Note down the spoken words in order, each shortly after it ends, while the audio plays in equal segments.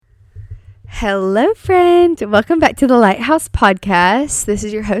Hello, friend. Welcome back to the Lighthouse Podcast. This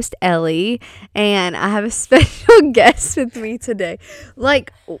is your host, Ellie, and I have a special guest with me today.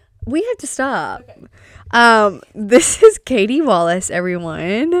 We have to stop. Okay. This is Katie Wallace,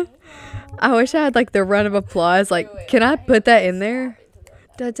 everyone. I wish I had, the run of applause. Can I put that in there?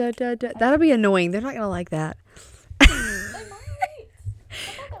 Da, da, da, da. That'll be annoying. They're not going to like that. They might. I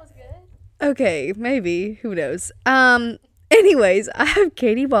thought that was good. Okay, maybe. Who knows? Anyways, I have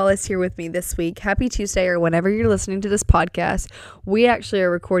Katie Wallace here with me this week. Happy Tuesday, or whenever you're listening to this podcast. We actually are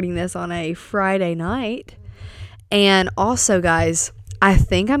recording this on a Friday night. And also, guys, I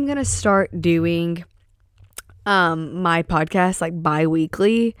think I'm going to start doing my podcast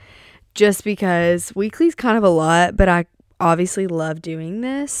bi-weekly, just because weekly's kind of a lot, but I obviously love doing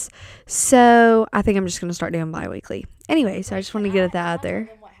this. So I think I'm just going to start doing bi-weekly. Anyways, I just want to get that out there.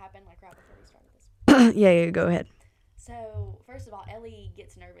 What happened right before we started this? Yeah, go ahead. So, first of all, Ellie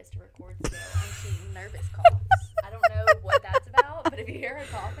gets nervous to record still, and she nervous coughs. I don't know what that's about, but if you hear her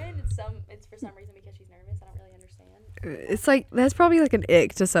coughing, it's for some reason because she's nervous. I don't really understand. It's that's probably an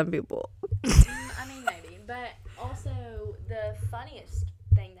ick to some people. I mean, maybe. But also, the funniest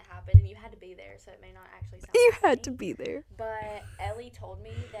thing that happened, and you had to be there, so it may not actually sound You funny, had to be there. But Ellie told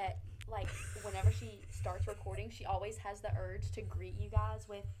me that, whenever she starts recording, she always has the urge to greet you guys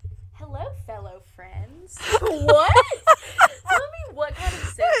with, "Hello, fellow friends." What? Tell me what kind of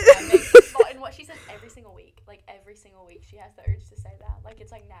sense that makes. And what she says every single week. Every single week she has the urge to say that.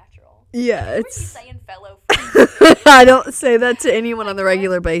 It's natural. Yeah, Where it's... are you saying fellow friends? I don't say that to anyone on the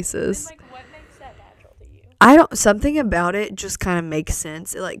regular basis. Then, what makes that natural to you? I don't... Something about it just kind of makes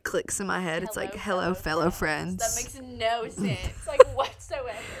sense. It, clicks in my head. It's hello, fellow friends. That makes no sense.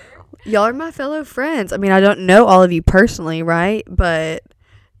 Whatsoever. Y'all are my fellow friends. I mean, I don't know all of you personally, right? But...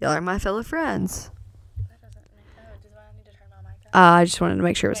 y'all are my fellow friends. That doesn't make sense. Do I need to turn my mic up? I just wanted to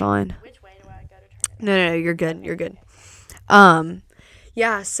make sure it was on. Which way do I go to turn it? No, you're good. You're good.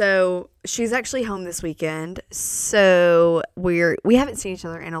 Yeah, so she's actually home this weekend. So we haven't seen each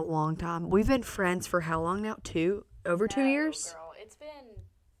other in a long time. We've been friends for how long now? Over 2 years? Girl, it's been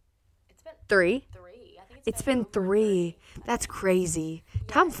 3? 3. I think It's been 3. That's crazy. Yeah,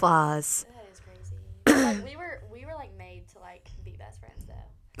 Time flies. That is crazy. we were made to be best friends though.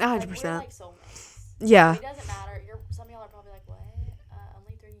 100%. We're soulmates. Yeah. It doesn't matter. Some of y'all are probably like, what?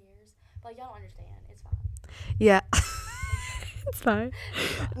 Only 3 years. But y'all don't understand. It's fine. Yeah. It's fine.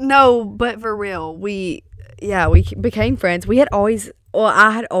 No, but for real, we became friends. I had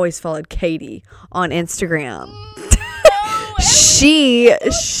always followed Katie on Instagram. No, she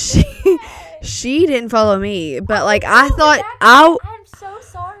didn't follow me, but I no, thought I'm so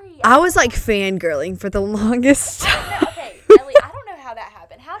sorry. I was fangirling for the longest time. Okay, Ellie, I don't know how that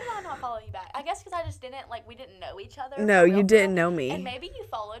happened. How did I not follow you back? I guess because I just didn't, we didn't know each other. No, you didn't know me. And maybe you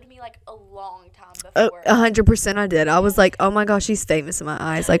followed me, a long time before. 100% I did. I was like, oh my gosh, she's famous in my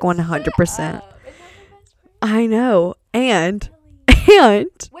eyes. 100%. I know. And.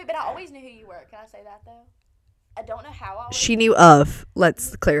 Wait, but I always knew who you were. Can I say that, though? I don't know how I always She knew of.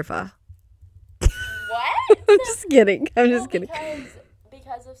 Let's clarify. What? I'm just kidding. Because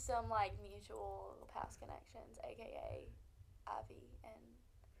of some, mutual past connections, a.k.a. Ivy and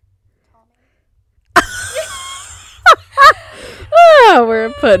Tommy. Oh, we're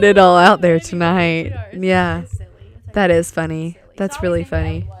putting it all out there tonight. Yeah. It's silly. That is funny. Silly. That's So really I always knew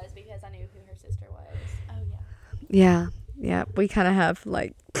funny. who Ellie was because I knew who her sister was. Oh, yeah. Yeah. We kind of have,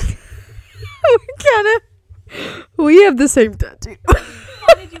 we have the same tattoo. Why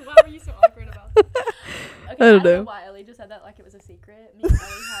were you so awkward about that? Okay, I don't know. Why Ellie just said that like it was a secret. Me and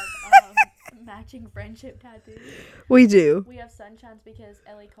Ellie have matching friendship tattoos. We do. We have sunshines because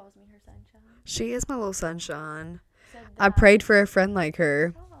Ellie calls me her sunshine. She is my little sunshine. So I prayed for a friend like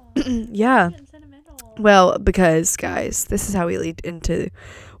her. Oh, Yeah. sweet and sentimental. Well, because, guys, this is how we lead into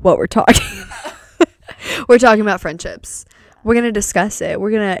what we're talking about. We're talking about friendships. We're going to discuss it.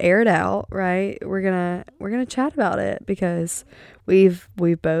 We're going to air it out, right? We're going to chat about it because we've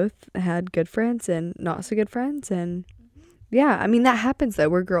both had good friends and not so good friends. And yeah, I mean, that happens though.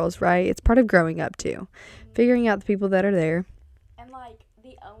 We're girls, right? It's part of growing up too. Figuring out the people that are there. And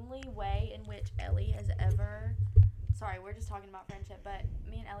the only way in which Ellie has ever, sorry, we're just talking about friendship, but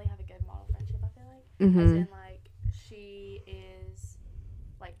me and Ellie have a good model friendship, I feel like. Mm-hmm. As in, she is,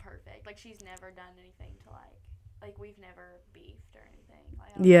 perfect. She's never done anything to, we've never beefed or anything.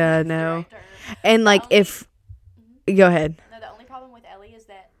 Yeah, no. And, The only- if... Go ahead. No, the only problem with Ellie is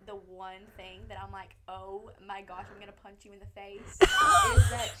that that the one thing that I'm like, oh my gosh, I'm gonna punch you in the face, is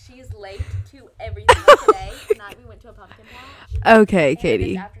that she's late to everything. Like today, tonight we went to a pumpkin patch. Okay, And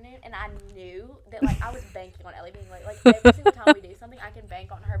Katie. this afternoon, and I knew that, like, I was banking on Ellie being late. Like, every single time we do something, I can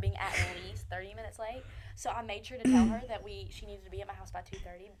bank on her being at least 30 minutes late. So I made sure to tell her that she needed to be at my house by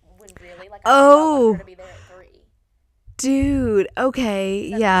 2:30, when really, like, I wanted her to be there at 3. Dude,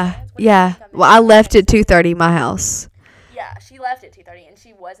 okay, Does that make yeah, sense? What do you yeah. think I'm Well, I doing? left at 2:30 my house. Yeah, she left at 2:30, and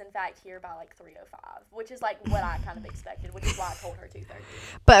she was, in fact, here by, like, 3:05, which is, like, what I kind of expected, which is why I told her 2:30.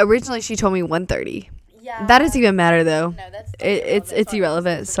 But originally she told me 1:30. Yeah. That doesn't even matter though. No, that's It's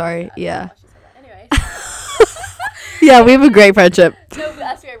irrelevant. Sorry. Yeah. Anyway. Yeah, we have a great friendship. No,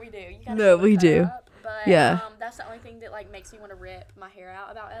 I swear we do. You gotta No, we look her do. up, but, Yeah. That's the only thing that, like, makes me want to rip my hair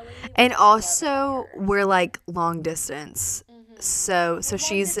out about Ellie. And Like, also, I love we're like long distance. her. Mhm. So We're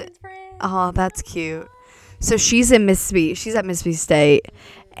she's long-distance friends. oh, that's cute. So she's in Mississippi. She's at Mississippi State,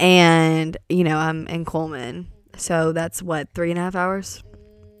 and I'm in Coleman. So that's what, 3.5 hours?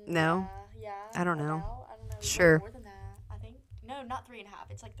 No? Yeah. I don't know. I don't know. Sure. More than that, I think. No, not 3.5.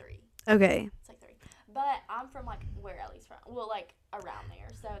 It's like 3. Okay. It's like 3. But I'm from, like, where Ellie's from. Well, like, around there.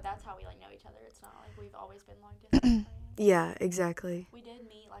 So that's how we, like, know each other. It's not like we've always been long distance friends. Yeah, exactly. We did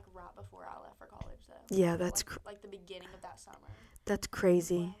meet, like, right before I left for college, though. Yeah, So, that's like the beginning of that summer. That's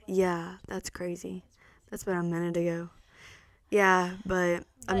crazy. Yeah, that's crazy. That's been a minute ago. Yeah, but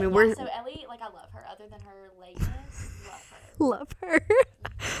I mean, we're So Ellie, like, I love her. Other than her lateness, love her. love her.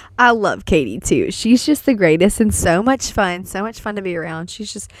 I love Katie too. She's just the greatest and so much fun to be around.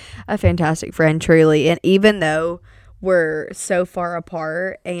 She's just a fantastic friend, truly. And even though we're so far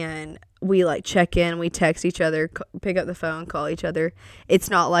apart and we like check in, we text each other, pick up the phone, call each other, it's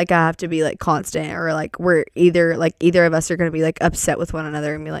not like I have to be like constant or like we're either of us are going to be like upset with one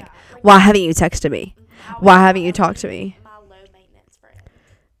another and be like, why haven't you texted me? Why haven't you talked to me? My low maintenance friend.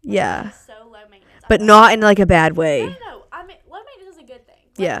 Yeah. She's so low maintenance. But not in like a bad way. No. I mean, low maintenance is a good thing.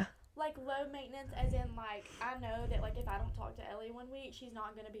 Like, Yeah. Like, low maintenance as in, like, I know that, like, if I don't talk to Ellie one week, she's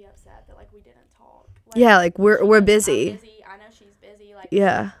not going to be upset that, like, we didn't talk. Like, Yeah, like we're I'm busy. I know she's busy. Like,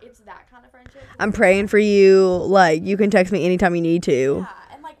 Yeah. It's that kind of friendship. I'm praying for you. Like, you can text me anytime you need to.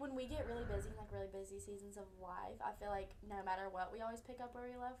 Yeah, and, like, when we get really busy, like, really busy seasons of life, I feel like no matter what, we always pick up where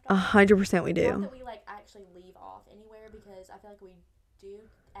we left off. 100% we Not do. that we, like, actually leave off anywhere, because I feel like we do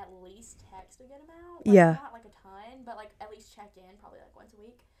at least text a good amount. Like, Yeah. Not, like, a ton, but, like, at least check in probably, like, once a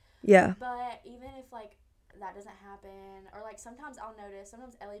week. Yeah. But even if, like, that doesn't happen, or, like, sometimes I'll notice,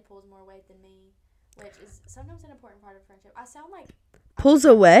 sometimes Ellie pulls more weight than me, which is sometimes an important part of friendship. I sound like... Pulls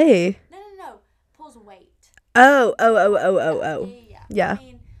away. No. Pulls weight. Oh. Yeah. I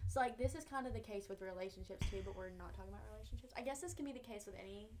mean, so, like, this is kind of the case with relationships, too, but we're not talking about relationships. I guess this can be the case with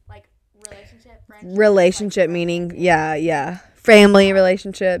any, like, relationship, friendship. Relationship like, meaning, yeah. Family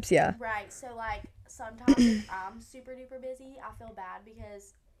relationships, yeah. Right. So, like, sometimes if I'm super duper busy, I feel bad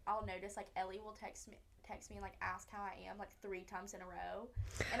because I'll notice, like, Ellie will text me and, like, ask how I am, like, 3 times in a row.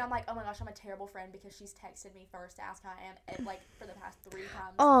 And I'm like, oh my gosh, I'm a terrible friend because she's texted me first to ask how I am, and, like, for the past 3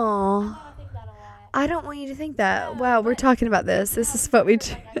 times. Aww. I think that a lot. I don't want you to think that. No, Wow, we're but- talking about this. This is what we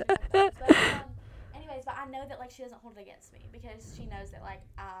do. Anyways, but I know that, like, she doesn't hold it against me because she knows that, like,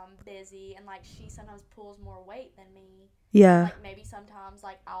 I'm busy and, like, she sometimes pulls more weight than me. Yeah. Like, maybe sometimes,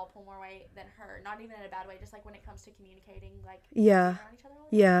 like, I'll pull more weight than her. Not even in a bad way, just, like, when it comes to communicating, like, Yeah. around each other all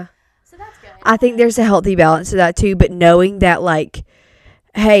the time. Yeah. So that's good. I think there's a healthy balance to that too, but knowing that like,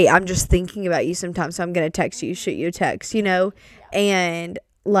 hey, I'm just thinking about you sometimes, so I'm going to text you, shoot you a text, and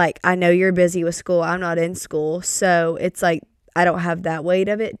like, I know you're busy with school. I'm not in school. So it's like, I don't have that weight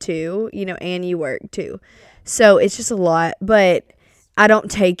of it too, and you work too. So it's just a lot, but I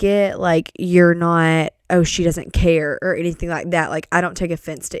don't take it like you're not, oh, she doesn't care or anything like that. Like, I don't take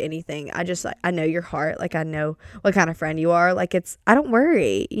offense to anything. I just, like, I know your heart. Like, I know what kind of friend you are. Like, I don't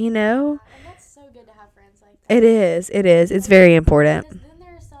worry, And that's so good to have friends like that. It is. It's very important. Then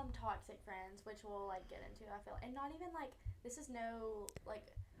there are some toxic friends, which we'll, like, get into, I feel. And not even, like, this is no, like,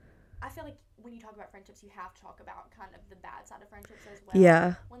 I feel like when you talk about friendships, you have to talk about kind of the bad side of friendships as well.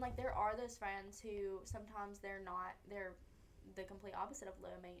 Yeah. When, like, there are those friends who sometimes they're the complete opposite of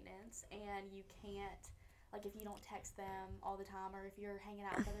low maintenance, and you can't, like, if you don't text them all the time, or if you're hanging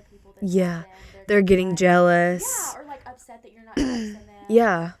out with other people that Yeah. them, They're getting like, jealous. Yeah, or, like, upset that you're not texting them.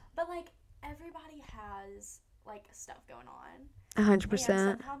 Yeah. But, like, everybody has, like, stuff going on. 100%.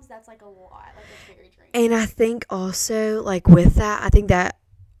 And sometimes that's, like, a lot. Like, it's very draining. And I think also, like, with that, I think that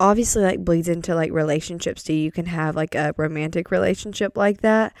obviously, like, bleeds into, like, relationships too. You can have, like, a romantic relationship like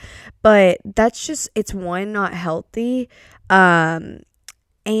that. But that's just, it's one, not healthy. And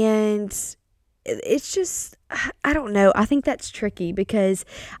it's just, I don't know. I think that's tricky because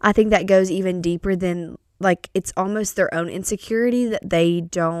I think that goes even deeper than, like, it's almost their own insecurity that they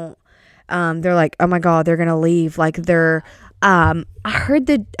don't, they're like, oh my God, they're going to leave. Like they're, I heard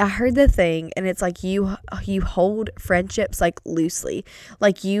the thing, and it's like you hold friendships like loosely.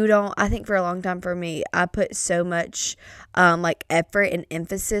 Like you don't, I think for a long time for me, I put so much, like effort and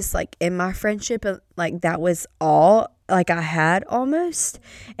emphasis like in my friendship, and like that was all like I had almost,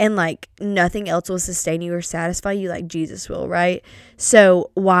 and like nothing else will sustain you or satisfy you like Jesus will, right? So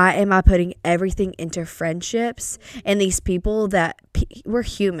why am I putting everything into friendships and these people that we're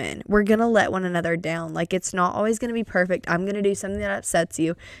human, we're gonna let one another down. Like it's not always gonna be perfect. I'm gonna do something that upsets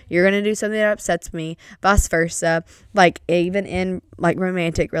you, you're gonna do something that upsets me, vice versa, like even in like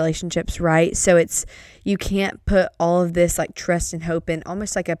romantic relationships, right? So it's, you can't put all of this like trust and hope in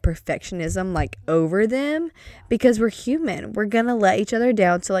almost like a perfectionism like over them, because we're human, we're gonna let each other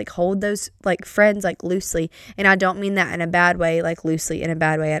down. So like hold those like friends like loosely, and I don't mean that in a bad way, like loosely in a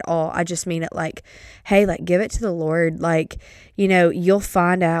bad way at all. I just mean it like, hey, like give it to the Lord. Like, you know, you'll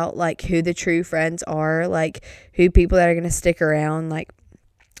find out like who the true friends are, like who people that are gonna stick around. Like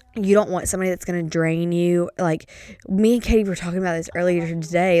you don't want somebody that's going to drain you. Like me and Katie were talking about this earlier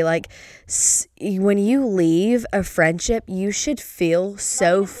today. Like when you leave a friendship, you should feel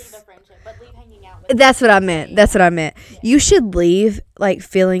so. Not even leave a friendship, but leave hanging out with. That's what I meant. That's what I meant. You should leave like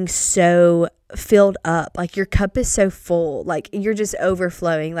feeling so filled up. Like your cup is so full. Like you're just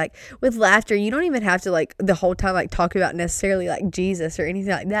overflowing. Like with laughter, you don't even have to like the whole time like talk about necessarily like Jesus or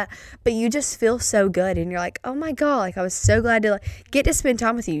anything like that. But you just feel so good, and you're like, oh my God, like I was so glad to like get to spend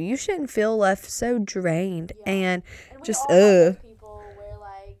time with you. You shouldn't feel left so drained and just People where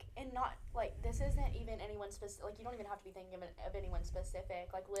like, and not like this isn't even anyone specific. Like you don't even have to be thinking of anyone specific.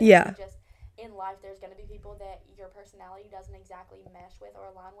 Like literally just in life, there's going to be people that your personality doesn't exactly mesh with or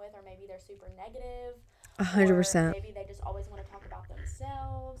align with, or maybe they're super negative. 100%. Maybe they just always want to talk about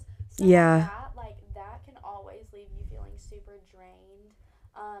themselves. Like that can always leave you feeling super drained,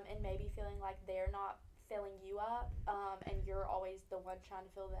 and maybe feeling like they're not filling you up, and you're always the one trying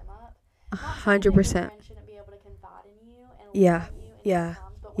to fill them up. 100%. Friend shouldn't be able to confide in you and lean on you in those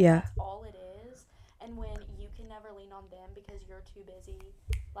times, but when that's all it is, and when you can never lean on them because you're too busy,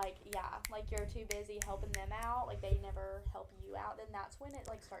 like you're too busy helping them out, like they never help you out, then that's when it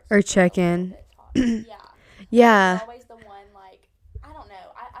like starts or to check in. You're always the one, like I don't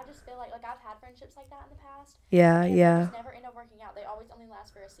know, I just feel like I've had friendships like that in the past, and they just never end up working out. They always only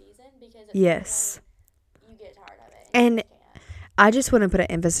last for a season because at some point you get tired of it and you can't. I just want to put an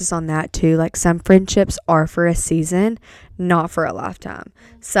emphasis on that too. Like some friendships are for a season, not for a lifetime.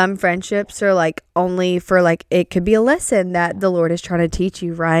 Some friendships are like only for like, it could be a lesson that the Lord is trying to teach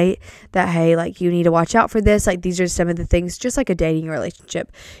you, right? That, hey, like you need to watch out for this. Like these are some of the things, just like a dating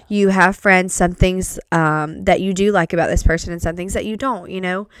relationship. You have friends, some things that you do like about this person and some things that you don't, you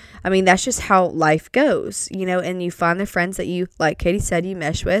know? I mean, that's just how life goes, you know? And you find the friends that you, like Katie said, you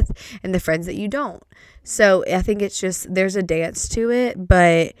mesh with, and the friends that you don't. So I think it's just, there's a dance to it,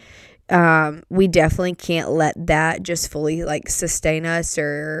 but we definitely can't let that just fully like sustain us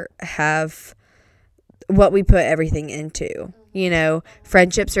or have what we put everything into. You know,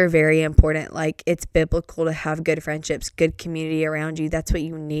 friendships are very important. Like it's biblical to have good friendships, good community around you. That's what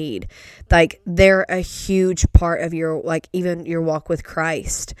you need. Like they're a huge part of your, like even your walk with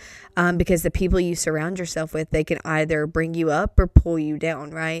Christ, because the people you surround yourself with, they can either bring you up or pull you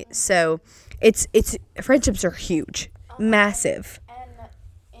down, right? So it's friendships are huge, massive. And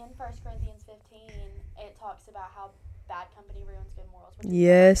in 1 Corinthians 15, it talks about how bad company ruins good morals, which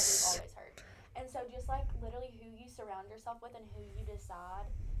is something that we've always heard. And so just like literally who you surround yourself with and who you decide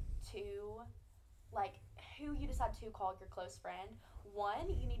to call your close friend, one,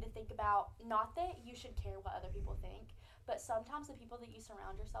 you need to think about, not that you should care what other people think, but sometimes the people that you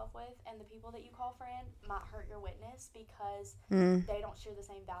surround yourself with and the people that you call friend might hurt your witness because they don't share the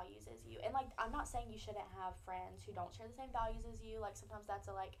same values as you. And like, I'm not saying you shouldn't have friends who don't share the same values as you. Like sometimes that's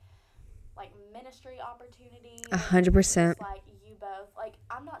a like ministry opportunity. 100%. Like you both, like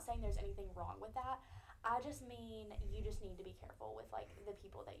I'm not saying there's anything wrong with that. I just mean you just need to be careful with like the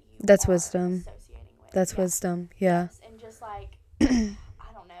people that you That's are wisdom. associating with. That's wisdom. Yeah. Yes, and just like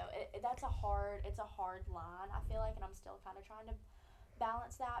I don't know, it's a hard line, I feel like, and I'm still kind of trying to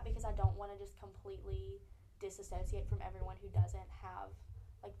balance that because I don't want to just completely disassociate from everyone who doesn't have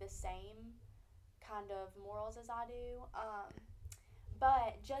like the same kind of morals as I do.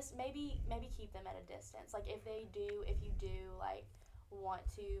 But just maybe keep them at a distance. Like if you do like want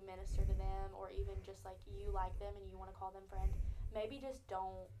to minister to them, or even just like you like them and you want to call them friend, maybe just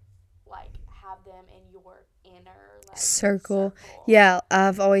don't like have them in your inner like circle. Yeah,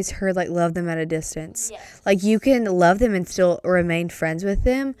 I've always heard like love them at a distance. Yes. Like you can love them and still remain friends with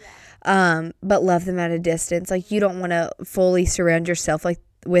them, Yeah. but love them at a distance. Like you don't want to fully surround yourself like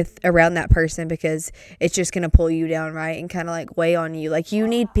with around that person because it's just gonna pull you down, right, and kind of like weigh on you. Like you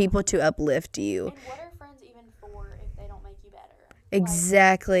need people to uplift you. And what are friends even for if they don't make you better?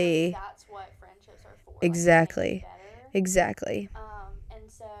 Exactly. Like, that's what friendships are for. Exactly. Like, to make you better. Exactly.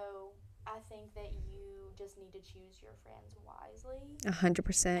 And so I think that you just need to choose your friends wisely.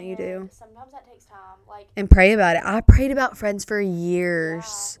 100% you do. Sometimes that takes time. Like, and pray about it. I prayed about friends for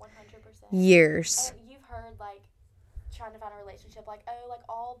years. Yeah, 100%. Years. And you've heard like trying to find a relationship, like, oh, like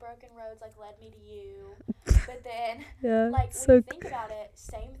all broken roads like led me to you. But then like when you think about it,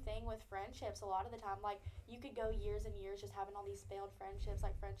 same thing with friendships a lot of the time. Like you could go years and years just having all these failed friendships,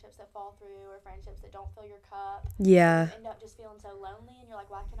 like friendships that fall through or friendships that don't fill your cup. Yeah. You end up just feeling so lonely and you're like,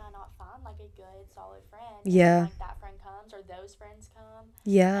 why can I not find like a good solid friend? Yeah. And then, like that friend comes or those friends come.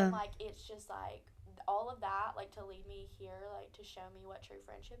 Yeah. And like it's just like all of that, like to lead me here, like to show me what true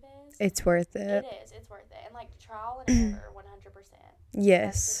friendship is. It's worth it. It is. It's worth it. And like trial and error, 100%. Yes.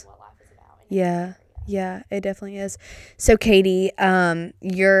 That's just what life is about. Yeah. Yeah, it definitely is. So Katie,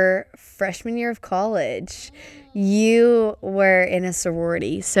 your freshman year of college, you were in a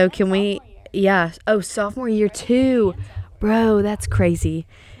sorority. So can we? Yeah. Oh, sophomore year too, bro. That's crazy.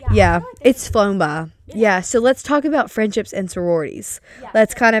 Yeah, it's flown by. Yeah. So let's talk about friendships and sororities.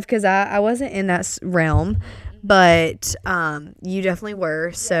 Let's kind of, because I wasn't in that realm, but you definitely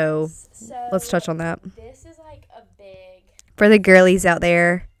were. So let's touch on that. This is like a big for the girlies out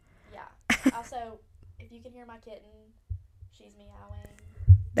there. Yeah. Also, if you can hear my kitten, she's meowing.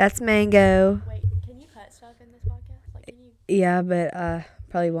 That's Mango. Wait, can you cut stuff in this podcast? Like, can you? Yeah, but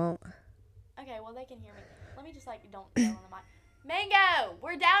probably won't. Okay, well they can hear me. Let me just like don't yell on the mic. Mango,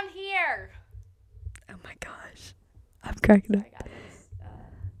 we're down here. Oh my gosh, I'm cracking up. Sorry guys,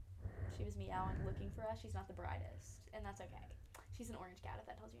 she was meowing, looking for us. She's not the brightest, and that's okay. She's an orange cat, if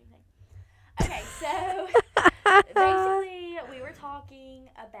that tells you anything. Okay, so basically we were talking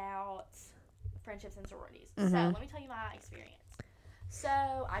about friendships and sororities. So let me tell you my experience. So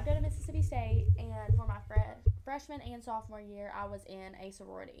I go to Mississippi State, and for my freshman and sophomore year, I was in a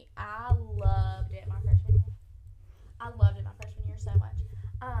sorority. I loved it my freshman year. So much.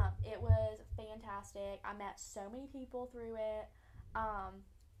 It was fantastic. I met so many people through it.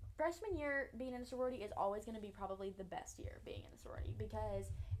 Freshman year being in a sorority is always going to be probably the best year being in a sorority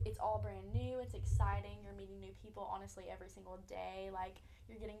because it's all brand new. It's exciting. You're meeting new people honestly every single day. Like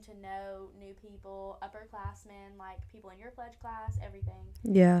you're getting to know new people, upperclassmen, like people in your pledge class, everything.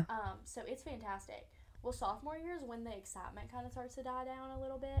 Yeah. So it's fantastic. Well, sophomore year is when the excitement kind of starts to die down a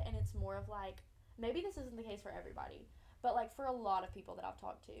little bit, and it's more of like, maybe this isn't the case for everybody, but like for a lot of people that I've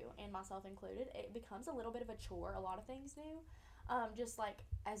talked to, and myself included, it becomes a little bit of a chore. A lot of things do. Just like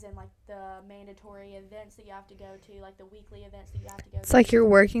as in like the mandatory events that you have to go to, like the weekly events that you have to go to. It's like you're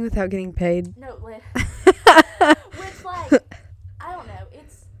working without getting paid. No, which like, I don't know.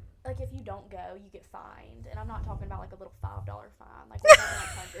 It's like if you don't go, you get fined, and I'm not talking about like a little $5 fine. Like we're talking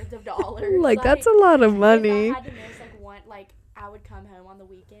like hundreds of dollars. Like that's a lot of money. If I had to miss like I would come home on the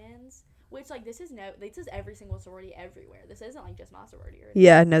weekends. Which, like, this is every single sorority everywhere. This isn't, like, just my sorority.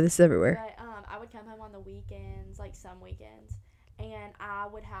 Yeah, no, this is everywhere. But, I would come home on the weekends, like, some weekends, and I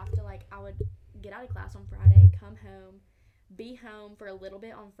would have to, like, I would get out of class on Friday, come home, be home for a little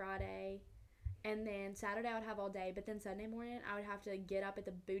bit on Friday, and then Saturday I would have all day, but then Sunday morning I would have to get up at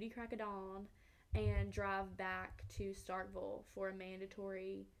the booty crack of dawn and drive back to Starkville for a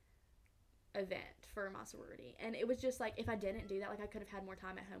mandatory event for my sorority. And it was just like, if I didn't do that, like I could have had more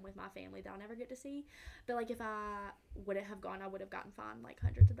time at home with my family that I'll never get to see, but like if I wouldn't have gone, I would have gotten fined like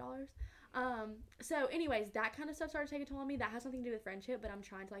hundreds of dollars. So anyways, that kind of stuff started taking a toll on me. That has something to do with friendship, but I'm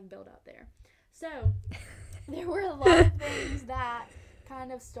trying to like build up there. So there were a lot of things that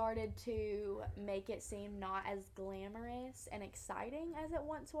kind of started to make it seem not as glamorous and exciting as it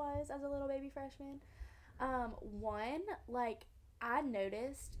once was as a little baby freshman. One, like, I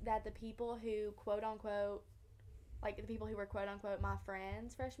noticed that the people who quote unquote, like the people who were quote unquote my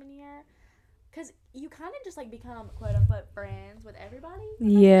friends freshman year, because you kind of just like become quote unquote friends with everybody.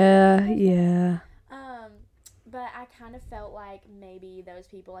 Yeah. But I kind of felt like maybe those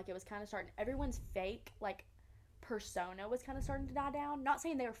people, like it was kind of starting, everyone's fake, like persona was kind of starting to die down. Not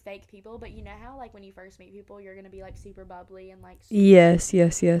saying they were fake people, but you know how like when you first meet people, you're going to be like super bubbly and like super yes. Well,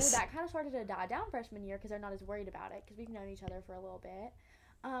 that kind of started to die down freshman year because they're not as worried about it because we've known each other for a little bit.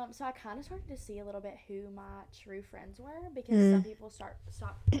 So I kind of started to see a little bit who my true friends were because some people stopped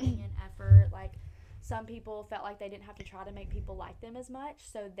putting in effort. Like some people felt like they didn't have to try to make people like them as much.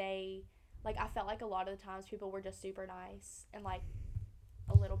 So they, like, I felt like a lot of the times people were just super nice and, like,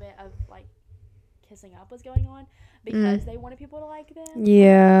 a little bit of, like, kissing up was going on because they wanted people to like them.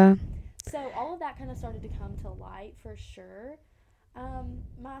 Yeah. So all of that kind of started to come to light for sure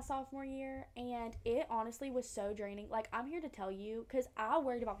my sophomore year, and it honestly was so draining. Like, I'm here to tell you, because I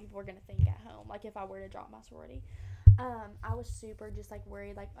worried about people were going to think at home, like, if I were to drop my sorority. I was super just, like,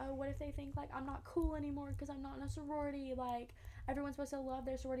 worried, like, oh, what if they think, like, I'm not cool anymore because I'm not in a sorority? Like, everyone's supposed to love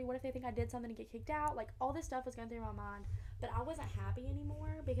their sorority. What if they think I did something to get kicked out? Like, all this stuff was going through my mind, but I wasn't happy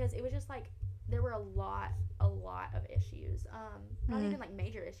anymore because it was just, like, there were a lot of issues. Not even, like,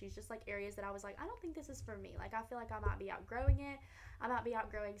 major issues, just, like, areas that I was like, I don't think this is for me. Like, I feel like I might be outgrowing it. I might be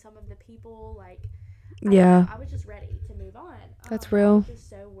outgrowing some of the people, like, I was just ready to move on. That's real. I was just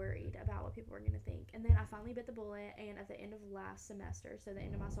so worried about what people were going to think. And then I finally bit the bullet, and at the end of last semester, so the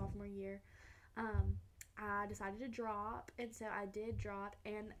end of my sophomore year, I decided to drop, and so I did drop,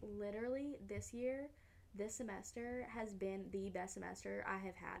 and literally this semester has been the best semester I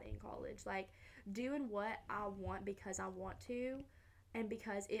have had in college. Like, doing what I want because I want to, and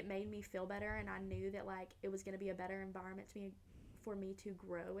because it made me feel better, and I knew that, like, it was going to be a better environment for me to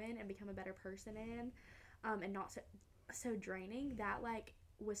grow in and become a better person in, and not so draining. That, like,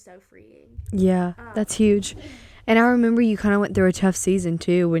 was so freeing. Yeah, that's huge. And I remember you kind of went through a tough season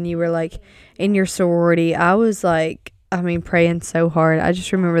too when you were, like, in your sorority. I was, like, praying so hard. I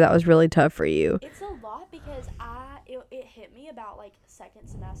just remember that was really tough for you. It's a lot because it hit me about, like, second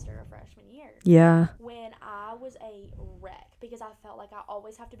semester of freshman year. Yeah. When I was a wreck because I felt like I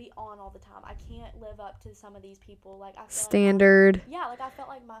always have to be on all the time. I can't live up to some of these people. Like, I feel standard. Like I felt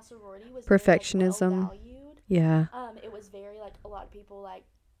like my sorority was perfectionism. Very, like, well valued. Yeah. It was very, like, a lot of people, like,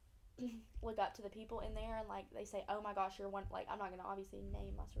 look up to the people in there, and, like, they say, oh my gosh, you're one, like, I'm not gonna obviously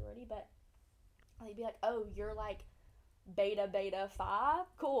name my sorority, but they'd be like, oh, you're, like, beta 5,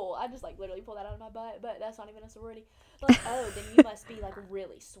 cool. I just, like, literally pulled that out of my butt, but that's not even a sorority. But, like, oh, then you must be, like,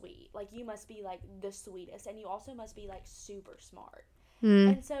 really sweet. Like, you must be, like, the sweetest, and you also must be, like, super smart.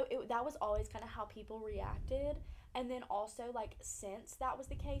 And so that was always kind of how people reacted. And then also, like, since that was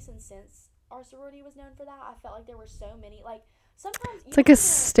the case, and since our sorority was known for that, I felt like there were so many, like, sometimes it's like a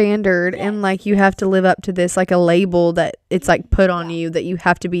standard, and, like, you have to live up to this, like, a label that it's, like, put on you that you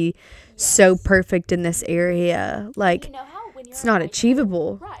have to be so perfect in this area. Like, you know how when you're it's not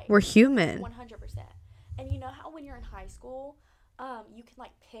achievable. Right. We're human. 100%. And you know how when you're in high school, you can,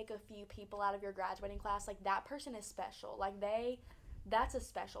 like, pick a few people out of your graduating class, like, that person is special. Like, that's a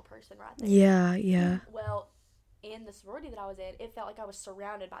special person right there. Yeah. Well, in the sorority that I was in, it felt like I was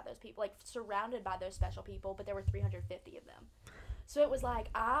surrounded by those people, like, surrounded by those special people, but there were 350 of them. So it was like,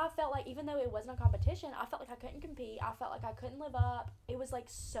 I felt like, even though it wasn't a competition, I felt like I couldn't compete. I felt like I couldn't live up. It was, like,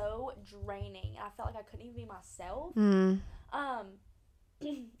 so draining. I felt like I couldn't even be myself. I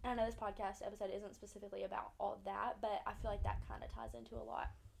know this podcast episode isn't specifically about all of that, but I feel like that kind of ties into a lot.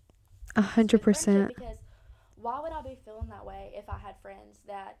 100%. Because why would I be feeling that way if I had friends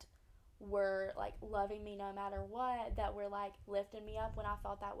that were, like, loving me no matter what, that were, like, lifting me up when I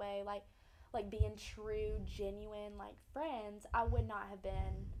felt that way, like being true, genuine, like, friends? I would not have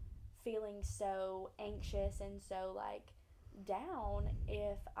been feeling so anxious and so, like, down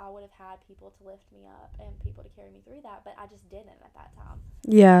if I would have had people to lift me up and people to carry me through that, but I just didn't at that time.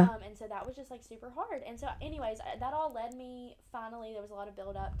 Yeah. And so that was just, like, super hard. And so anyways, that all led me, finally, there was a lot of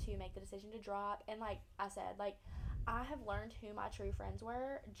build up to make the decision to drop. And, like I said, like, I have learned who my true friends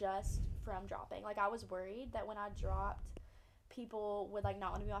were just from dropping. Like, I was worried that when I dropped, people would, like,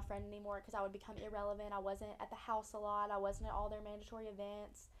 not want to be my friend anymore because I would become irrelevant. I wasn't at the house a lot. I wasn't at all their mandatory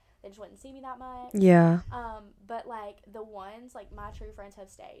events. They just wouldn't see me that much. Yeah. But, like, the ones, like, my true friends have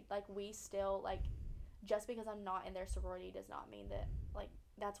stayed. Like, we still, like, just because I'm not in their sorority does not mean that, like,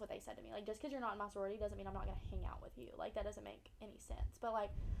 that's what they said to me. Like, just because you're not in my sorority doesn't mean I'm not going to hang out with you. Like, that doesn't make any sense. But, like,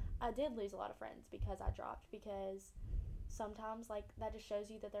 I did lose a lot of friends because I dropped, because sometimes, like, that just shows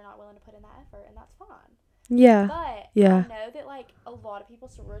you that they're not willing to put in that effort, and that's fine. Yeah. But yeah. I know that, like, a lot of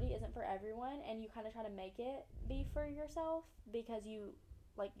people's sorority isn't for everyone, and you kind of try to make it be for yourself because you,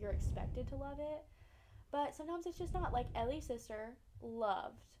 like, you're expected to love it. But sometimes it's just not. Like, Ellie's sister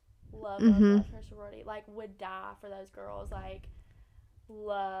loved her sorority. Like, would die for those girls. Like,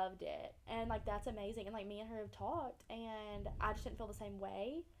 loved it. And, like, that's amazing. And, like, me and her have talked, and I just didn't feel the same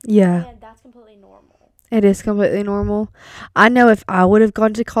way. Yeah. And that's completely normal. It is completely normal. I know if I would have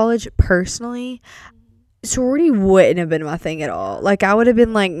gone to college personally, sorority wouldn't have been my thing at all. Like, I would have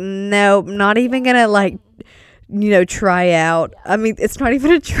been like, nope, not even gonna, like, try out. I mean, it's not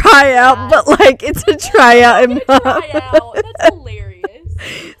even a tryout, but, like, it's a tryout. Tryout. That's hilarious.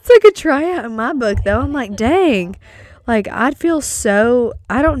 It's like a tryout in my book, though. I'm like, dang. Like, I'd feel so,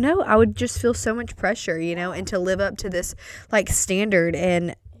 I don't know, I would just feel so much pressure, you know, and to live up to this, like, standard.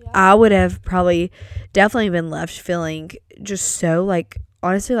 And I would have probably definitely been left feeling just so, like,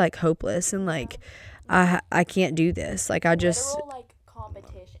 honestly, like, hopeless and, like, I can't do this. Like, I just, literal, like,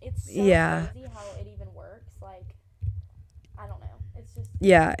 competition. It's so yeah. crazy how it even works. Like, I don't know. It's just.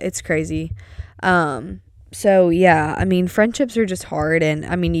 Yeah, it's crazy. So, yeah, I mean, friendships are just hard. And,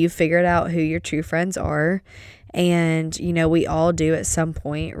 I mean, you figured out who your true friends are. And, you know, we all do at some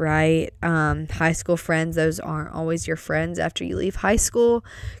point, right? High school friends, those aren't always your friends after you leave high school.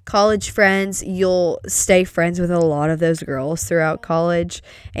 College friends, you'll stay friends with a lot of those girls throughout college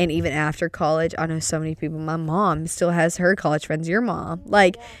and even after college. I know so many people. My mom still has her college friends, your mom.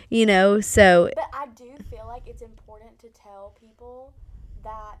 Like, you know, so. But I do feel like it's important to tell people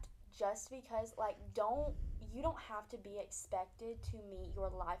that just because, like, you don't have to be expected to meet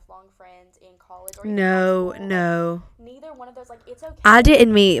your lifelong friends in college or even high school. No. Like, neither one of those, like, it's okay. I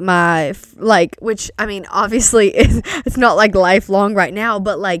didn't meet my, like, which, I mean, obviously, it's not, like, lifelong right now,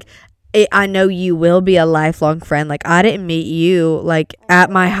 but, like, I know you will be a lifelong friend. Like, I didn't meet you, like, at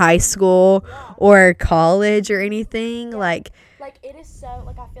my high school or college or anything. Like, it is so,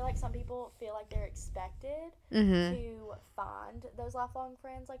 like, I feel like some people feel like they're expected to find those lifelong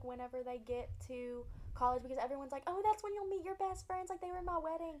friends, like, whenever they get to college, because everyone's like, oh, that's when you'll meet your best friends, like, they were in my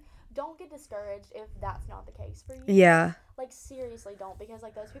wedding. Don't get discouraged if that's not the case for you. Yeah. Like, seriously, don't, because,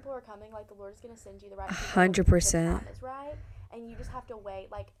 like, those people are coming, like, the Lord is going to send you the right people. 100%. The time is right, and you just have to wait.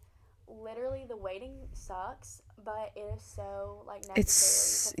 Like, literally, the waiting sucks, but it is so, like,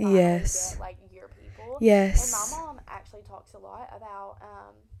 necessary to finally get, like, your people. Yes. And my mom actually talks a lot about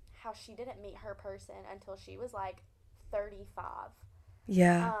how she didn't meet her person until she was, like, 35.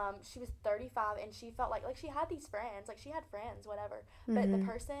 Yeah. She was 35 and she felt like she had these friends, like she had friends, whatever. But the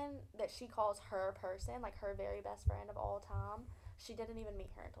person that she calls her person, like her very best friend of all time, she didn't even meet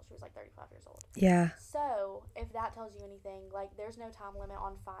her until she was like 35 years old. Yeah. So if that tells you anything, like there's no time limit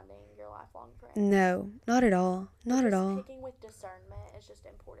on finding your lifelong friend. No, not at all. Not at all. Picking with discernment is just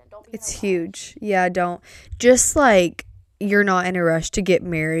important. Don't be. It's huge. Yeah, don't. Just like you're not in a rush to get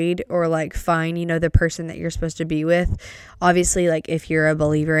married or like find, you know, the person that you're supposed to be with. Obviously, like if you're a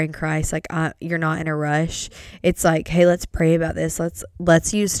believer in Christ, like you're not in a rush. It's like, hey, let's pray about this.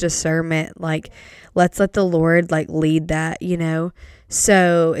 Let's use discernment. Like, let's let the Lord like lead that, you know.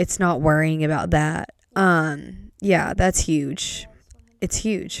 So it's not worrying about that. Yeah, that's huge. It's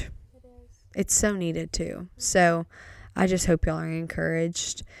huge. It's so needed too. So I just hope y'all are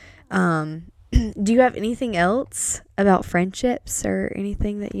encouraged. Do you have anything else about friendships or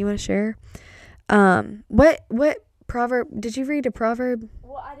anything that you want to share? What proverb did you read? A proverb?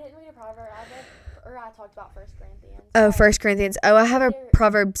 Well, I didn't read a proverb. I talked about 1 Corinthians. Oh, 1 Corinthians. Oh, I have a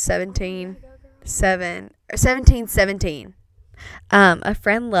Proverb 17. A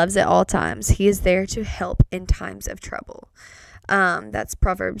friend loves at all times. He is there to help in times of trouble. That's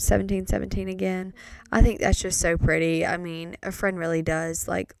Proverbs 17:17 again. I think that's just so pretty. I mean, a friend really does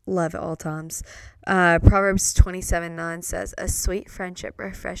like love at all times. Proverbs 27:9 says, "A sweet friendship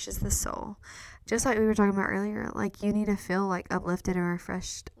refreshes the soul." Just like we were talking about earlier, like you need to feel like uplifted and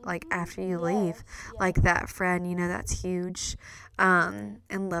refreshed like after you leave. Like that friend, you know, that's huge. And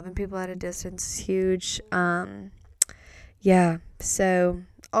loving people at a distance is huge. Yeah. So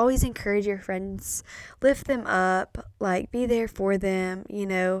always encourage your friends, lift them up, like be there for them. You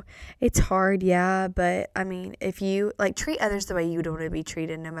know, it's hard, yeah, but I mean, if you like treat others the way you would want to be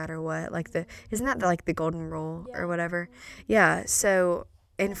treated, no matter what, like isn't that like the golden rule or whatever? Yeah. So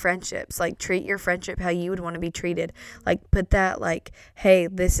in friendships, like treat your friendship how you would want to be treated. Like put that like, hey,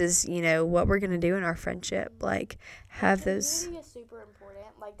 this is, you know, what we're gonna do in our friendship. Like have those. Community is super important.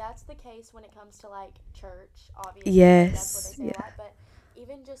 Like that's the case when it comes to like church, obviously. Yes. That's what they say a lot, but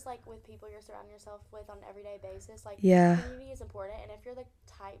even just like with people you're surrounding yourself with on an everyday basis, like community is important. And if you're the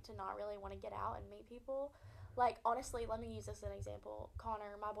type to not really want to get out and meet people, like honestly, let me use this as an example.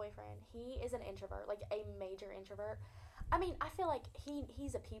 Connor, my boyfriend, he is an introvert, like a major introvert. I mean, I feel like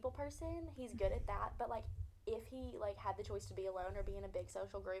he's a people person. He's good at that, but like if he like had the choice to be alone or be in a big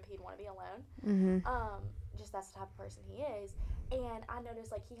social group, he'd want to be alone. Just that's the type of person he is. And I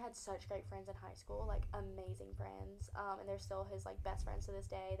noticed like he had such great friends in high school, like amazing friends, and they're still his like best friends to this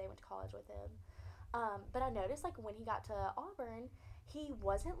day. They went to college with him. But I noticed like when he got to Auburn, he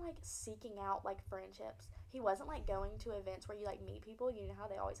wasn't like seeking out like friendships. He wasn't like going to events where you like meet people. You know how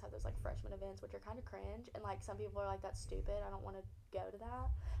they always have those like freshman events, which are kind of cringe, and like some people are like, that's stupid, I don't want to go to that.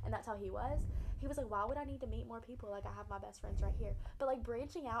 And that's how he was. He was like, why would I need to meet more people? Like, I have my best friends right here. But like,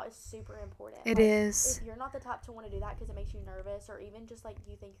 branching out is super important. It like, is. If you're not the type to want to do that because it makes you nervous, or even just like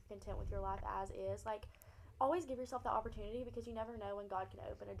you think you're content with your life as is, like, always give yourself the opportunity, because you never know when God can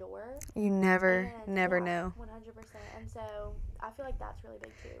open a door. You never know. 100%. And so I feel like that's really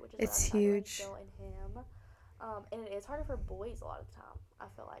big too, which is it's what I'm huge. Still in him. And it is harder for boys a lot of the time, I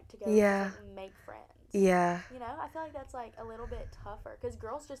feel like, to go and make friends. Yeah. You know, I feel like that's like a little bit tougher, because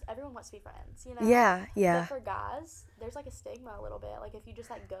girls just, everyone wants to be friends, you know? Yeah. But for guys, there's like a stigma a little bit. Like, if you just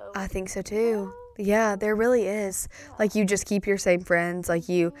like go. I think so too. Yeah, there really is. Yeah. Like, you just keep your same friends. Like,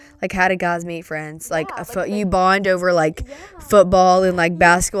 you like, how do guys meet friends? Like, you bond over like football and like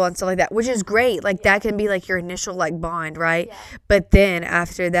basketball and stuff like that, which is great. Like, that can be like your initial like bond, right? Yeah. But then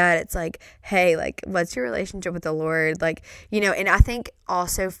after that, it's like, hey, like, what's your relationship with the Lord? Like, you know, and I think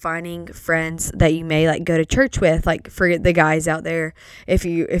also finding friends that you may like go to church with, like, for the guys out there,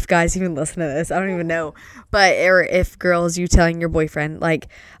 if guys even listen to this, I don't even know, but, or if girls, you telling your boyfriend, like,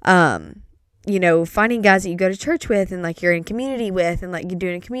 you know, finding guys that you go to church with and like you're in community with, and like you're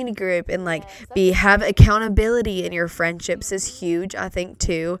doing a community group, and like have accountability in your friendships is huge, I think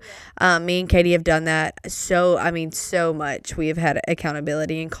too. Me and Katie have done that so much. We have had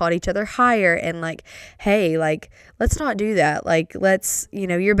accountability and called each other higher, and like, hey, like, let's not do that. Like, let's, you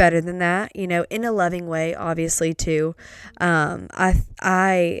know, you're better than that, you know, in a loving way, obviously too.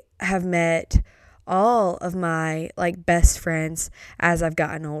 I have met all of my like best friends as I've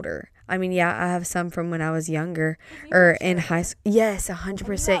gotten older. I mean, yeah, I have some from when I was younger or in high school. Yes,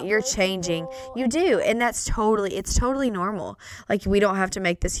 100%. You're changing. You do. And it's totally normal. Like, we don't have to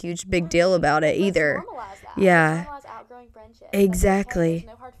make this huge big deal about it either. Normalize that. Yeah. Normalize outgrowing friendships. Exactly. Like,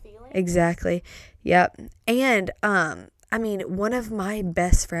 there's no hard feelings. Exactly. Yep. And, I mean, one of my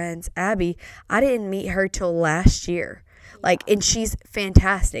best friends, Abby, I didn't meet her till last year. Like, and she's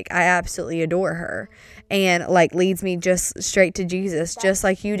fantastic. I absolutely adore her. And, like, leads me just straight to Jesus, just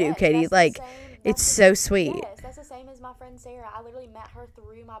like you do, Katie. Like, it's so sweet. Yes, that's the same as my friend Sarah. I literally met her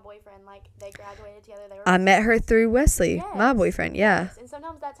through my boyfriend. Like, they graduated together. I met her through Wesley, my boyfriend, yeah. Yes. And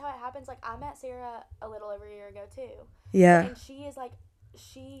sometimes that's how it happens. Like, I met Sarah a little over a year ago, too. Yeah. And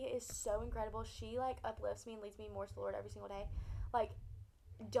she is so incredible. She, like, uplifts me and leads me more to the Lord every single day. Like,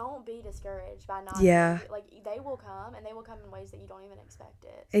 don't be discouraged by not. Yeah. Like, they will come, and they will come in ways that you don't even expect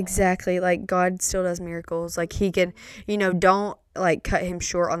it. So. Exactly. Like, God still does miracles. Like, he can, you know, don't, like, cut him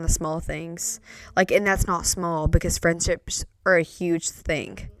short on the small things. Like, and that's not small, because friendships are a huge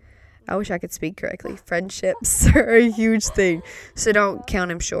thing. I wish I could speak correctly. Friendships are a huge thing. So don't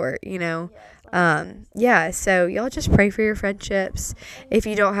count him short, you know. Yeah, so y'all just pray for your friendships. If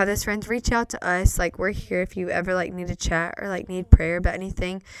you don't have those friends, reach out to us. Like, we're here if you ever like need to chat or like need prayer about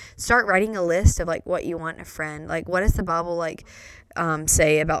anything. Start writing a list of like what you want in a friend. Like, what does the Bible like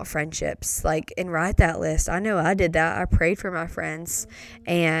say about friendships? Like, and write that list. I know I did that. I prayed for my friends,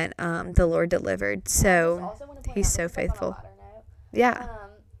 and the Lord delivered. So he's so faithful. Yeah.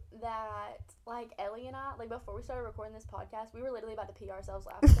 That, like, Ellie and I, like, before we started recording this podcast, we were literally about to pee ourselves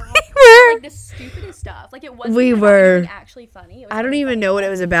laughing so hard. Like, the stupidest stuff. Like, it wasn't anything actually funny. I don't even know what it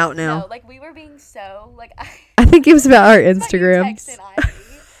was about now. No, like, we were being so, like, I think it was about our Instagrams.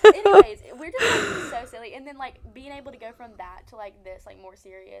 Anyways, we're just being so silly. And then, like, being able to go from that to, like, this, like, more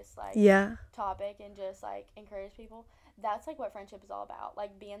serious, like, topic and just, like, encourage people. That's, like, what friendship is all about.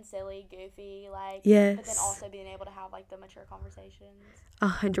 Like, being silly, goofy, like, but then also being able to have, like, the mature conversations.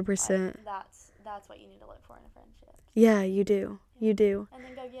 100%. Like, that's what you need to look for in a friendship. Yeah, you do. You do. And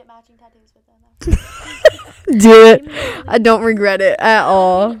then go get matching tattoos with them. Do it. I don't regret it at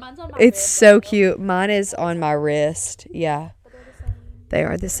all. Mine's on my it's rib, so cute. Mine is on my wrist. Yeah. But they're the same. They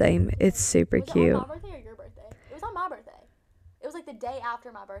are the same. It's super cute. Was it on my birthday or your birthday? It was on my birthday. It was like the day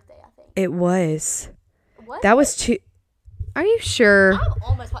after my birthday, I think. It was. What? That was 2. Are you sure? I'm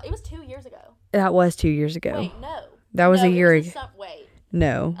almost. It was 2 years ago. That was 2 years ago. Wait, no. That was a year ago. Wait.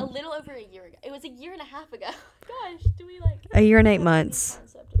 No. A little over a year ago. It was a year and a half ago. Gosh, do we like... A year and 8 months.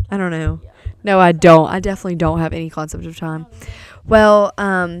 I don't know. Yeah. No, I don't. I definitely don't have any concept of time. Well,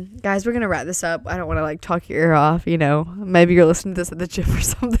 guys, we're going to wrap this up. I don't want to, like, talk your ear off, you know. Maybe you're listening to this at the gym or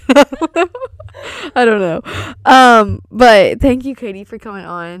something. I don't know. But thank you, Katie, for coming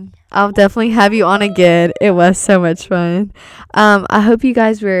on. I'll definitely have you on again. It was so much fun. I hope you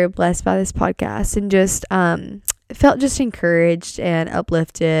guys were blessed by this podcast, and just felt just encouraged and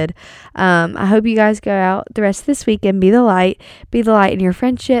uplifted. I hope you guys go out the rest of this week and be the light in your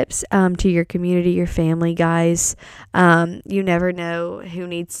friendships, to your community, your family, guys. You never know who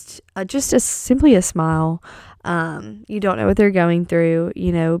needs simply a smile. You don't know what they're going through.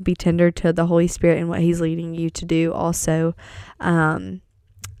 Be tender to the Holy Spirit and what he's leading you to do also.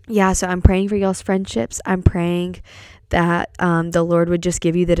 So I'm praying for y'all's friendships. I'm praying that the Lord would just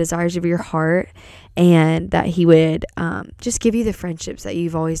give you the desires of your heart, and that he would just give you the friendships that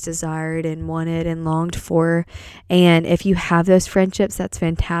you've always desired and wanted and longed for. And if you have those friendships, that's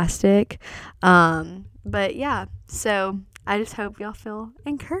fantastic. So I just hope y'all feel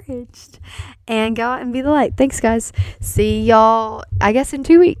encouraged and go out and be the light. Thanks, guys. See y'all, I guess, in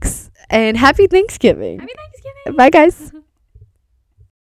 2 weeks. And happy Thanksgiving. Happy Thanksgiving. Bye, guys.